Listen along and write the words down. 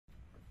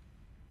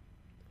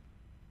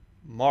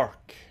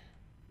Mark.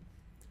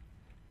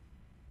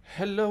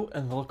 Hello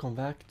and welcome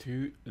back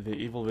to The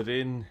Evil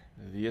Within,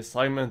 the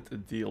assignment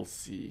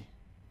DLC.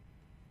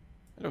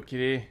 Hello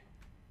kitty.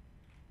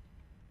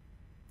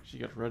 She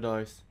got red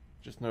eyes,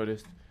 just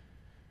noticed.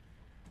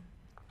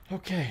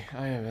 Okay,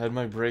 I have had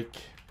my break.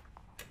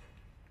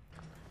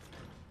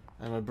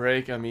 And by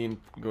break I mean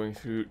going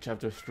through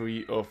chapter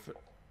 3 of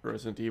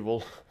Resident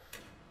Evil.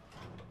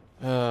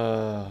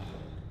 Now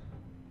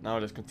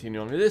let's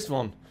continue on with this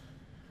one.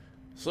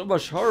 So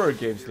much horror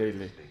games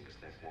lately. Things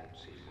that won't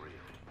seem real,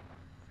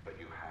 but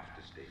you have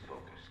to stay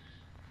focused.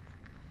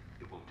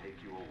 It will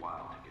take you a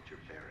while to get your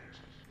bearings,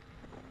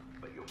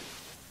 but you'll.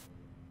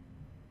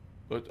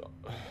 But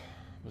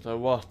I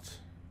what?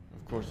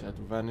 Of course I had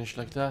to vanish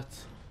like that.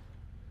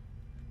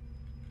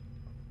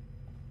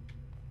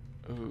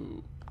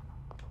 Ooh.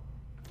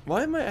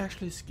 Why am I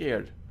actually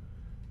scared?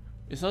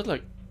 It's not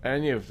like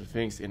any of the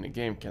things in the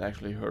game can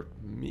actually hurt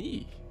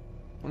me.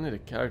 Only the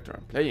character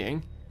I'm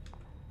playing.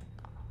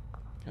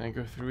 Can I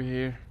go through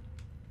here?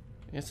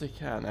 Yes I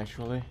can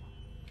actually.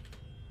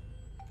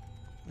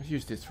 Let's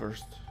use this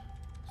first.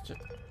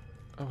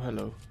 Oh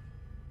hello.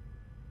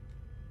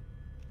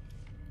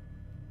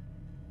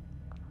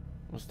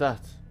 What's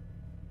that?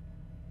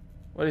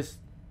 What is...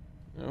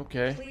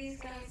 Okay.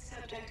 Please guide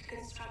subject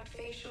construct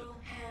facial,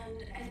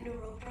 hand, and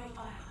neural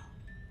profile.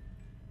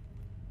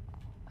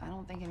 I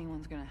don't think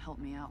anyone's gonna help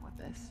me out with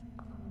this.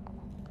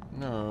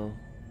 No.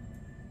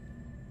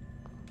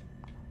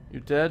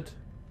 You dead?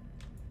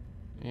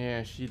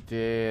 Yeah, she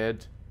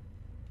did.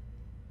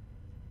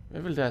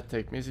 Where will that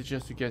take me? Is it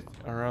just to get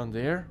around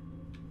there?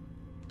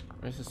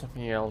 Or is there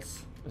something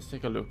else? Let's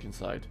take a look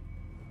inside.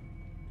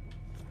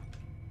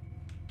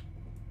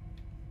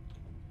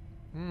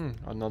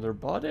 Another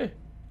body?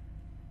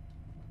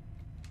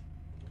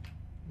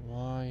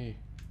 Why?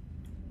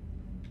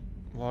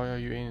 Why are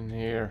you in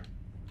here?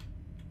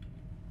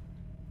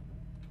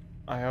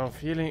 I have a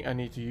feeling I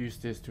need to use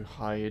this to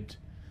hide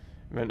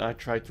when I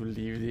try to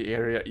leave the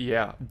area.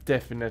 Yeah,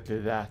 definitely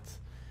that.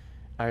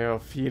 I have a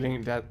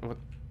feeling that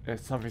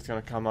something's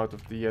gonna come out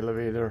of the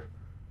elevator.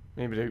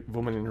 Maybe the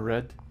woman in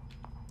red.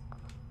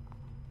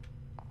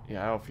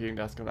 Yeah, I have a feeling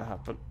that's gonna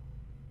happen.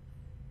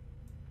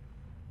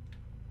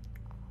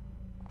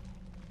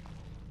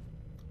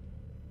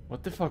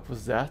 What the fuck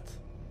was that?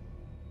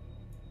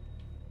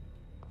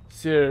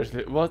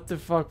 Seriously, what the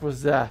fuck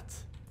was that?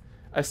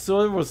 I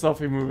saw there was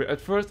something moving.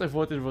 At first I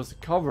thought it was the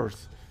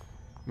covers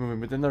moving,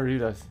 but then I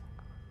realized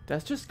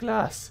that's just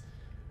glass.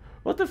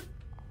 What the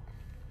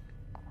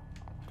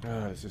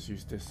let's just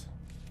use this.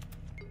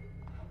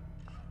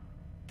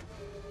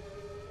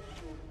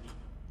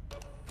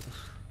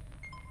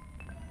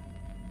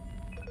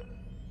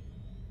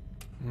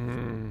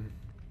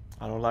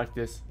 I don't like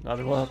this. Not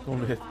the one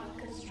I'm with.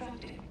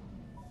 Constructed.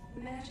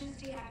 Matches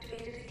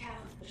deactivated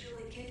account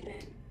Julie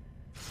Kidman.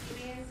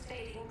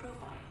 Reinstating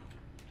profile.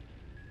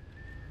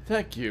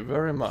 Thank you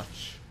very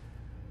much.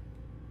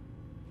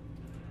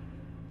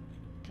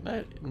 Can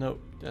I? No,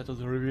 that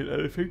doesn't reveal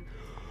anything.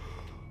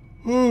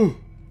 Oh,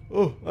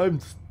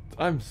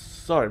 I'm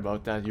sorry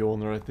about that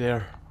yawn right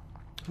there.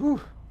 Whew.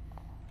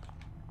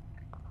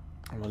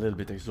 I'm a little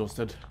bit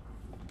exhausted.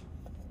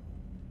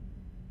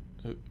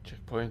 Oh,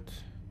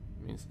 checkpoint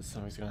means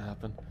something's gonna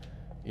happen.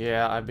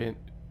 Yeah,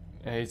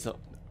 it's a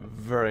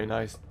very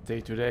nice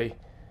day today,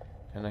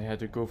 and I had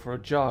to go for a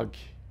jog.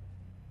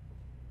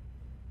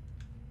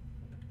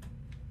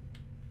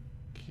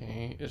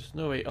 Okay, there's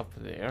no way up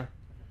there.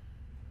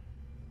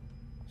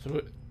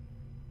 So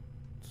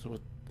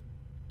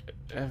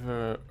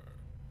whatever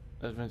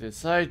that went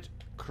inside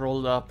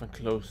crawled up and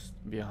closed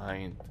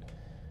behind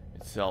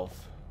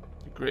itself.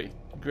 The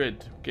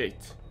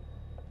gate,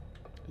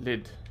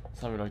 lid,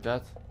 something like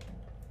that.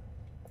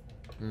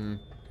 Okay,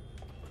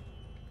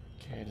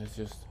 let's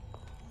just.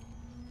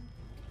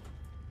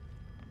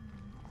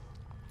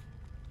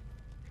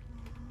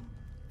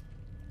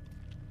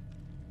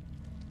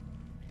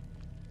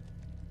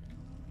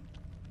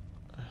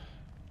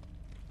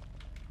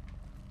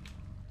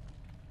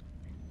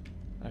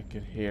 I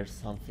could hear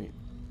something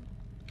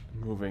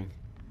moving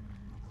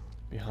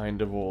behind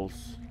the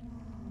walls.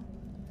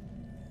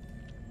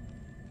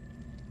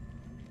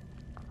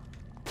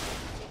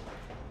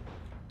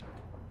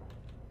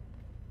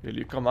 Will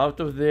you come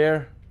out of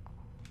there?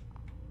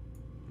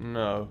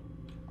 No,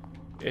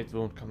 it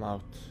won't come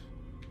out,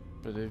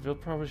 but it will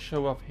probably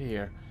show up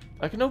here.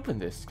 I can open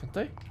this, can't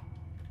I?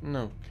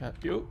 No, can't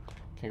you?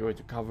 Can go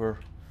into cover.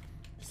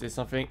 Is this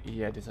something?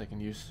 Yeah, this I can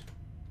use.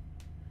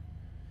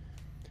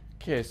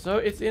 Okay, so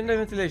it's in the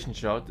ventilation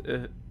shaft.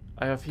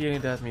 I have a feeling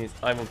that means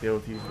I won't be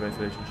able to use the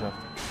ventilation shaft.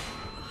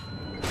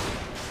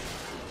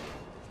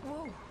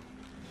 Whoa.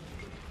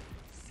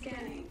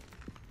 Scanning.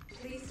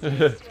 Please stay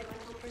still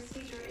until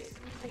procedure is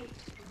complete.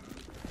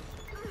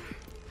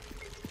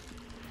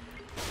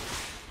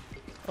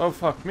 Oh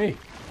fuck me.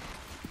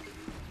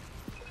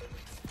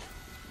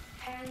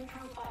 Hand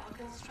profile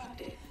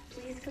constructed.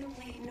 Please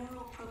complete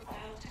neural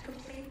profile to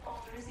complete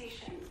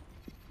authorization.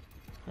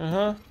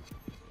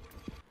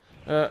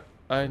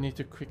 I need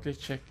to quickly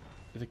check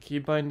the key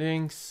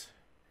bindings.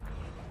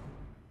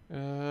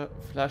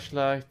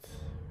 Flashlight.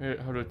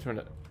 How do I turn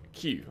it?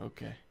 Q,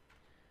 okay.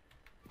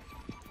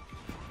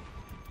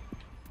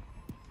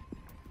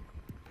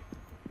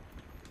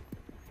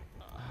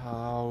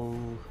 How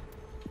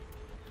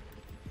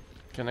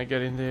can I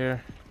get in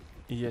there?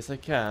 Yes, I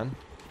can.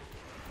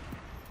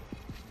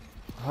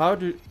 How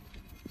do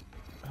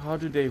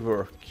they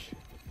work?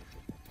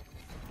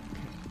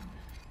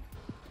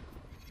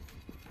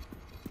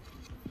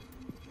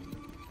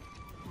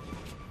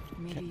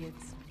 Maybe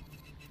it's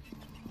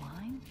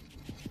line?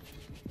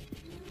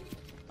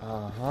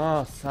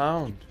 Aha,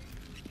 sound.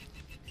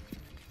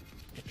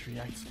 It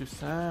reacts to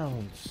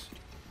sounds.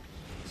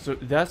 So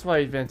that's why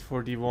it went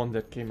for the one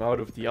that came out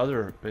of the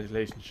other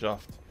ventilation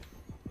shaft.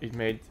 It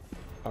made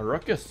a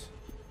ruckus.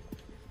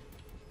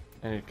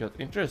 And it got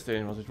interested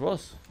in what it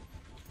was.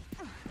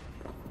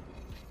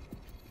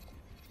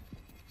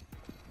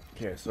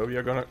 Okay, so we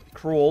are gonna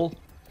crawl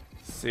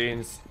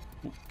since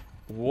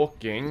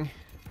walking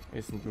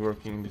isn't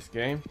working in this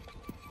game.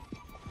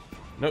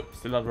 Nope,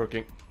 still not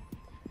working.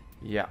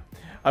 Yeah,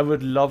 I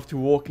would love to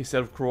walk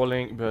instead of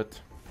crawling,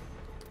 but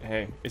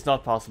hey, it's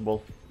not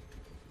possible.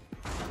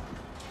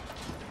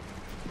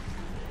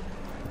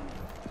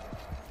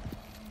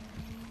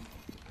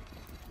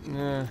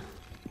 Nah.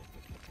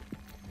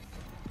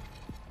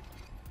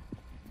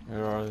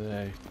 Where are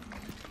they?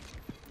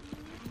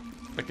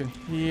 I can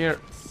hear.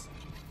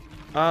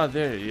 Ah,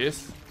 there he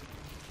is.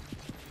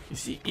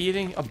 Is he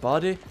eating a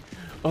body?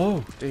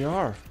 Oh, they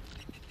are.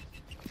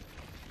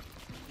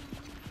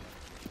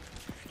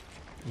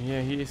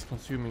 Yeah, he is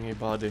consuming a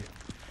body.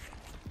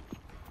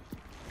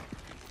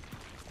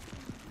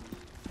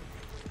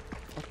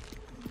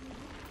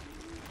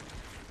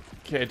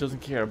 Okay, it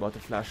doesn't care about the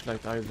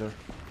flashlight either.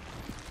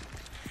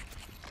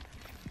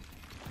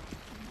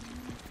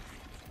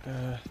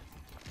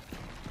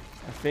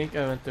 I think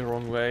I went the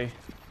wrong way.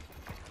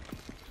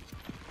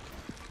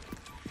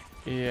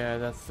 Yeah,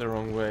 that's the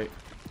wrong way.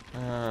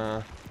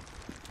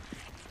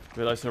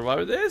 Will I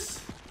survive this?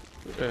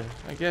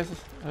 I guess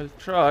I'll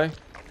try.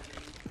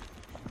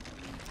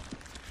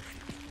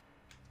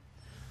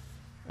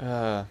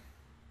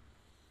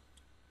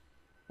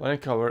 Line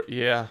cover,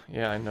 yeah,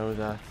 I know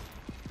that.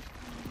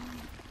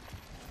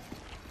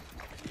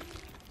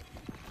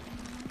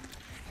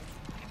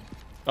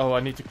 Oh, I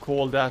need to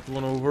call that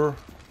one over.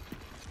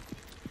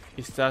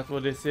 Is that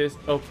what this is?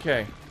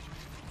 Okay.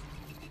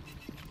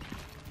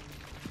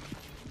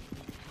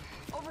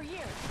 Over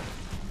here.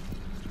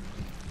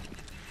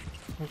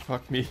 Oh,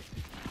 fuck me.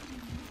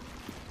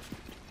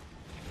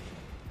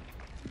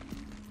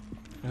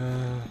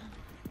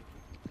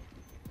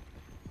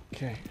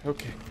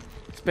 Okay.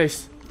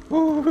 Space.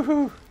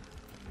 Woo-hoo-hoo.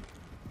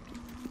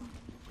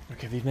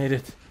 Okay, we made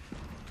it.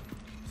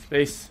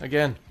 Space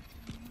again.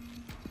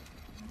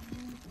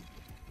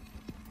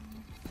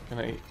 Can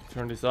I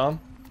turn this on?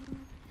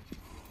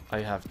 I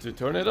have to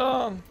turn it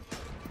on.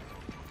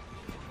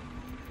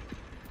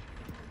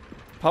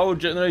 Power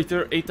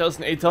generator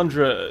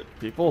 8800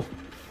 people.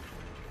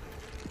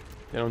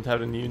 They don't have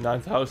the new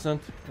 9000.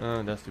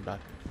 That's too bad.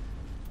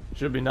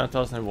 Should be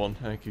 9001.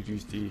 I could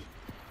use the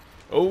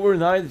over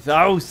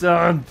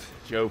 9000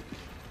 joke.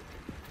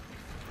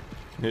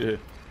 Now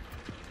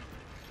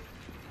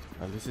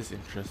this is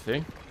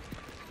interesting.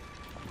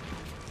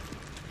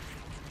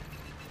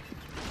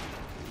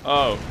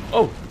 Oh.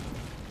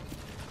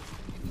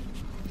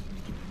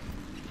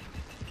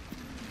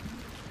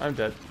 I'm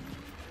dead.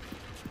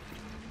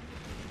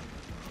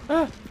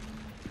 Ah.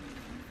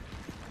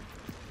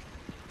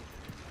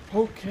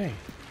 Okay.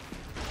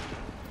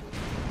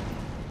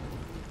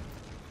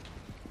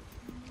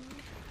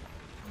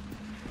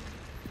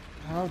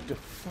 How the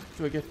fuck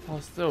do I get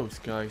past those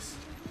guys?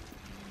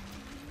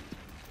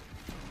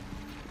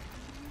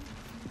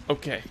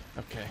 Okay.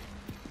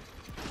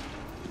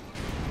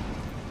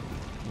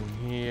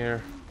 In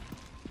here.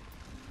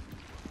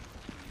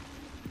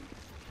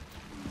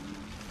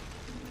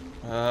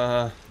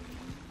 I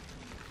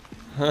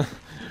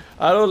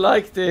don't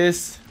like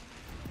this.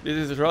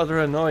 This is rather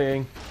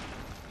annoying.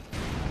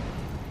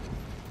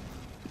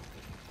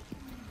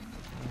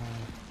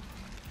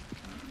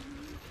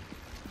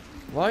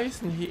 Why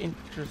isn't he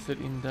interested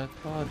in that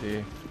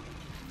body?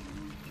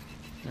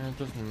 It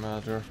doesn't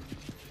matter.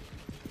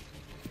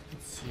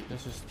 Let's see,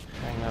 let's just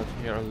hang out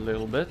here a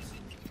little bit.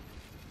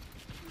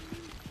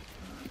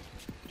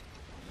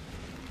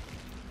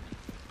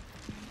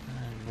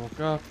 And walk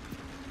up.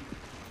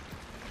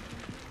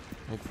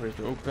 Wait for it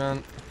to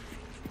open.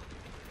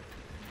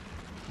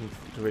 Need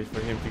to wait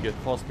for him to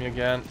get past me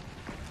again.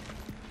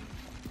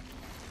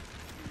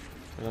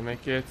 Will I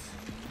make it?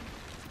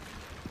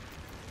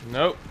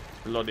 Nope.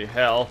 Bloody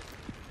hell.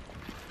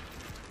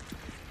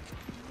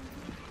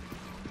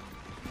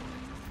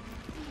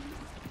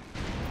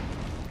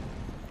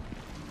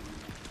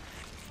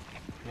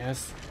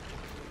 Yes.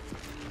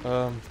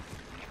 Oh,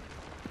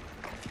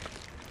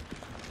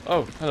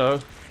 hello.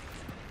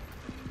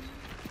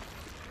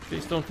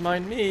 Please don't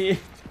mind me.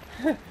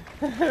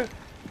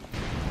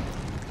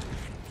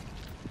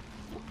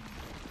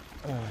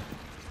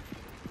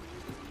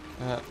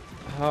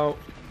 How...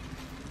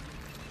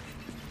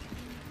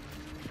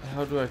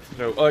 How do I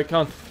throw? Oh, I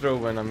can't throw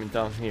when I'm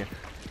down here.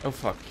 Oh,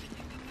 fuck.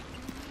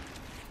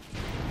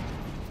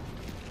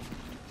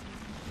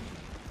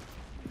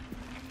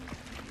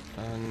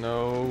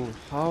 No.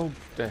 How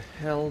the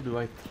hell do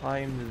I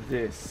time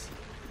this?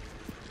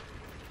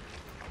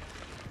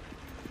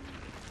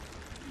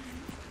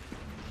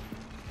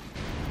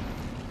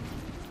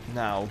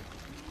 Now.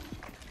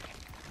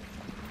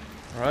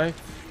 Right.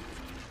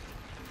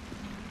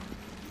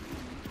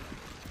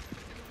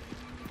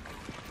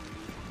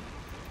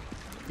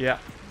 Yeah,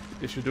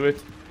 this should do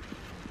it.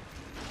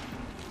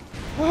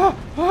 Ah!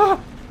 Ah!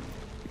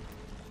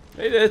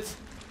 Made it!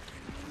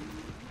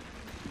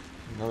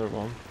 Another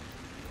one.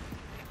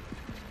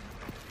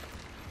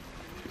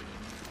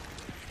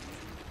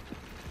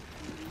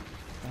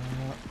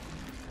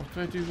 What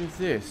do I do with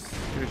this?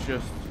 Do I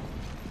just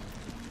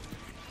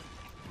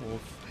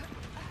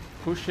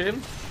push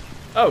him?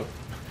 Oh!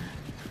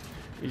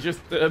 He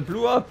just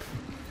blew up!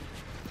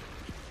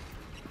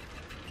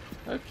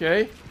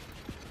 Okay.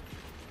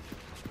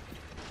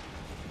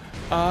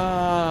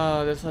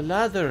 Ah, there's a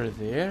ladder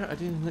there. I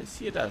didn't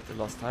see that the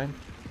last time.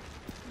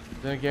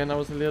 Then again, I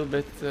was a little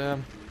bit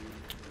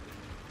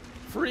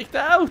freaked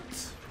out.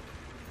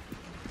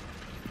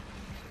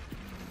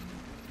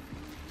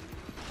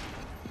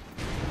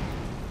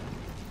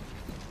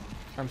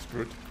 I'm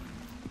screwed.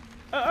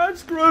 I'm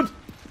screwed!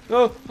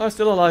 No, I'm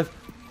still alive.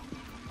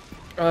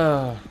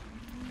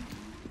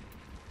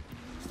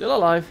 Still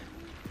alive.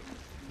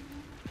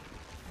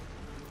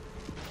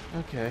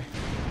 Okay.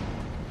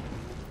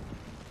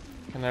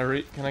 Can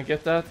I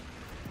get that?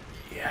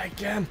 Yeah, I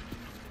can.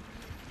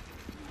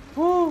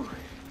 Woo!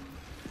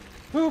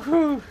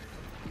 Woohoo!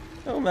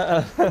 Oh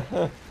man.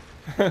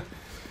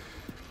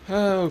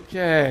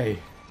 Okay.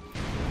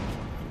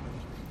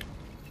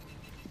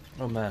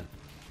 Oh man.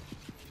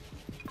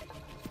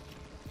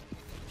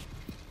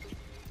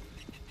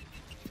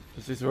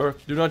 Does this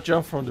work? Do not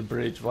jump from the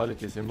bridge while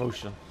it is in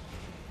motion.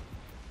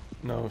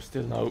 No,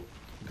 still no.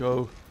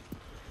 Go.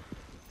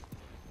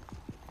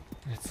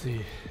 Let's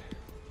see.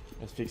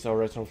 Let's fix our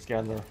retinal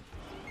scanner.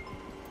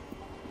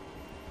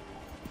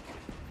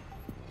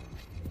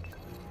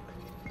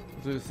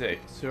 What does it say?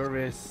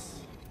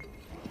 Service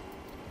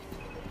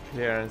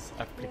clearance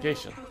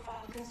application.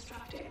 Profile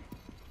constructed.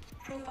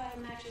 Profile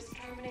matches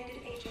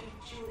terminated agent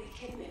Julie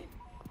Kidman.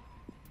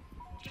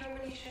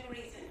 Termination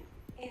reason: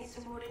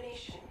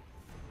 insubordination.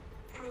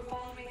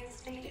 Profile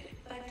reinstated,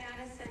 but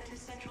data sent to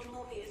Central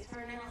Mobius for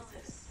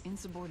analysis.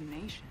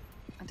 Insubordination?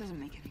 That doesn't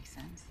make any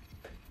sense.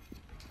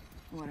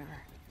 Whatever.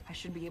 I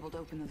should be able to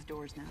open those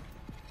doors now.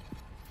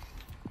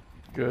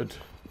 Good.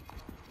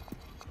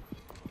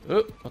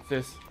 Oh, what's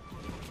this?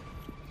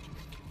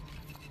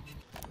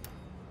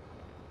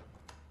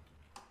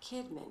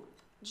 Kidman,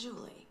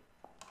 Julie,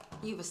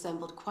 you've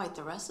assembled quite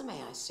the resume,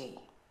 I see.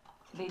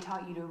 They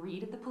taught you to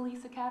read at the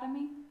police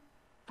academy?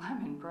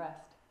 I'm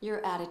impressed.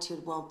 Your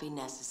attitude won't be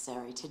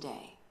necessary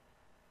today.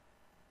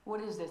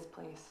 What is this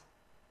place?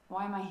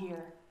 Why am I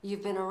here?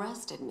 You've been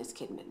arrested, Miss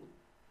Kidman,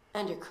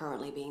 and you're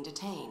currently being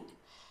detained.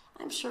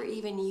 I'm sure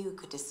even you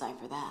could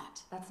decipher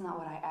that. That's not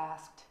what I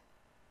asked.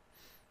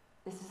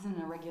 This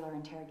isn't a regular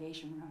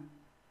interrogation room.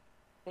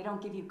 They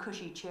don't give you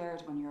cushy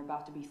chairs when you're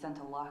about to be sent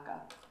to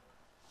lockup.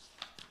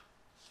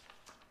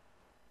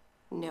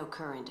 No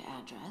current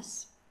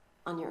address.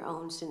 On your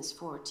own since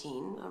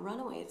 14, a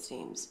runaway it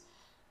seems.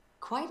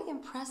 Quite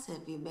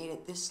impressive you made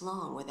it this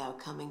long without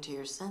coming to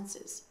your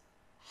senses.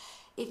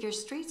 If your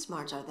street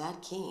smarts are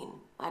that keen,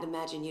 I'd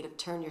imagine you'd have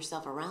turned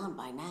yourself around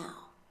by now.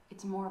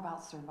 It's more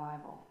about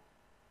survival.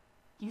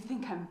 You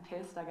think I'm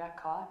pissed I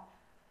got caught?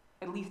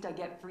 At least I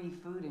get free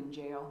food in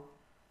jail.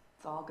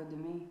 It's all good to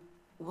me.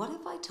 What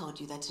if I told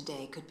you that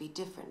today could be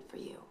different for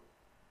you?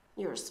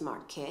 You're a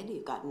smart kid,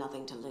 you've got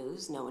nothing to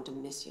lose, no one to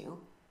miss you.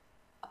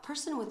 A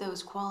person with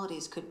those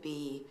qualities could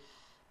be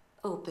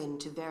open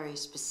to very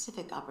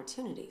specific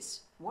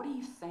opportunities. What are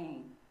you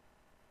saying?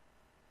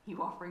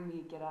 You offering me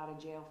a get out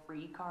of jail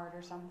free card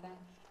or something?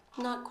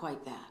 Not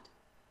quite that,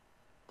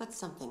 but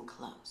something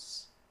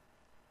close.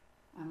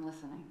 I'm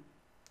listening.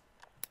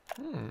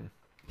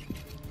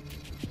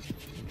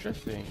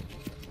 Interesting.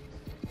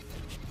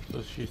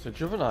 So she's a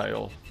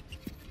juvenile.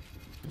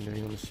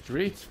 Living on the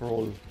streets for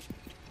all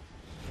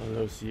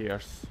those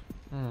years.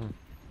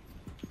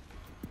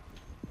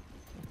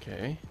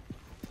 Okay.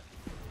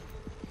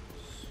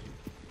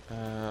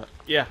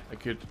 Yeah,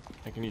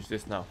 I can use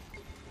this now.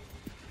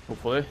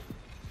 Hopefully. There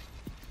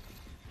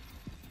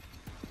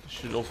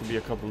should also be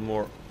a couple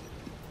more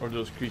of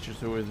those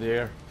creatures over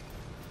there.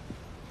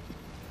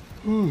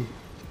 No,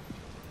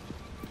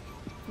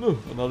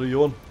 another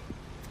yawn.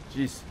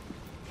 Jeez.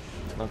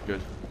 Not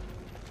good.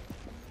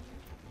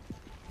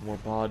 More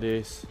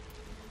bodies.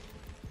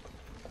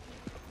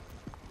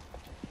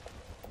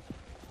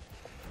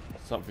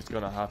 Something's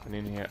gonna happen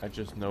in here, I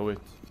just know it.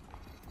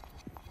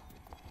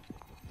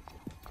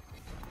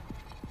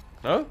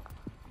 No?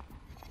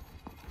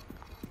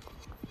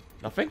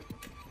 Nothing?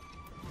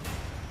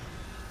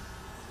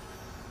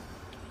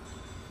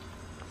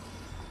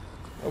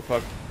 Oh Oh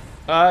fuck.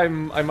 I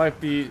might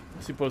be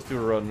supposed to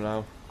run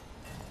now.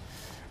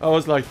 I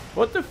was like,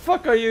 what the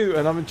fuck are you?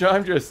 And I'm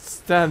just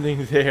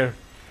standing there.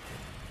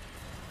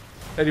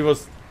 And he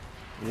was,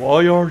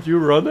 why aren't you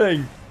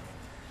running?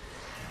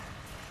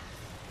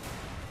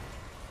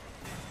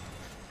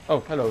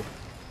 Oh, hello.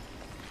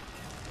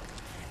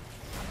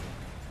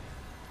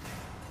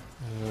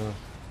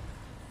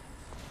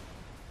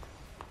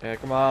 Yeah,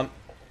 come on.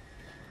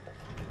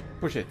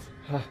 Push it.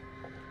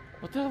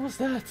 What the hell was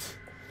that?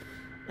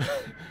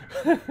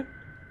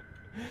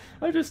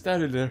 I just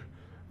standing there.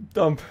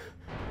 Dump.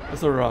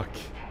 As a rock.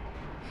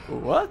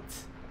 What?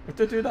 What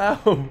to do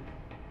now?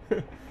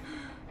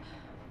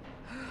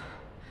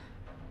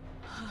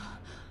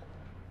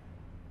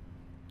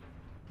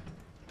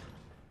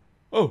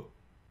 Oh.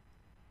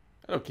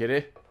 Hello,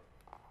 kitty.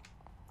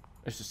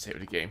 Let's just save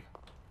the game.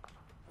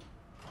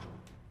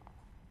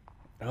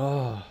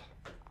 Oh.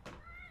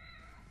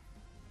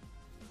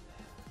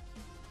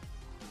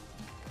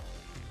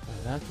 Well,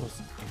 that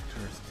was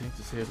interesting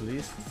to say the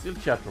least. Still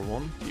chapter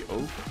 1, the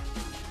oath.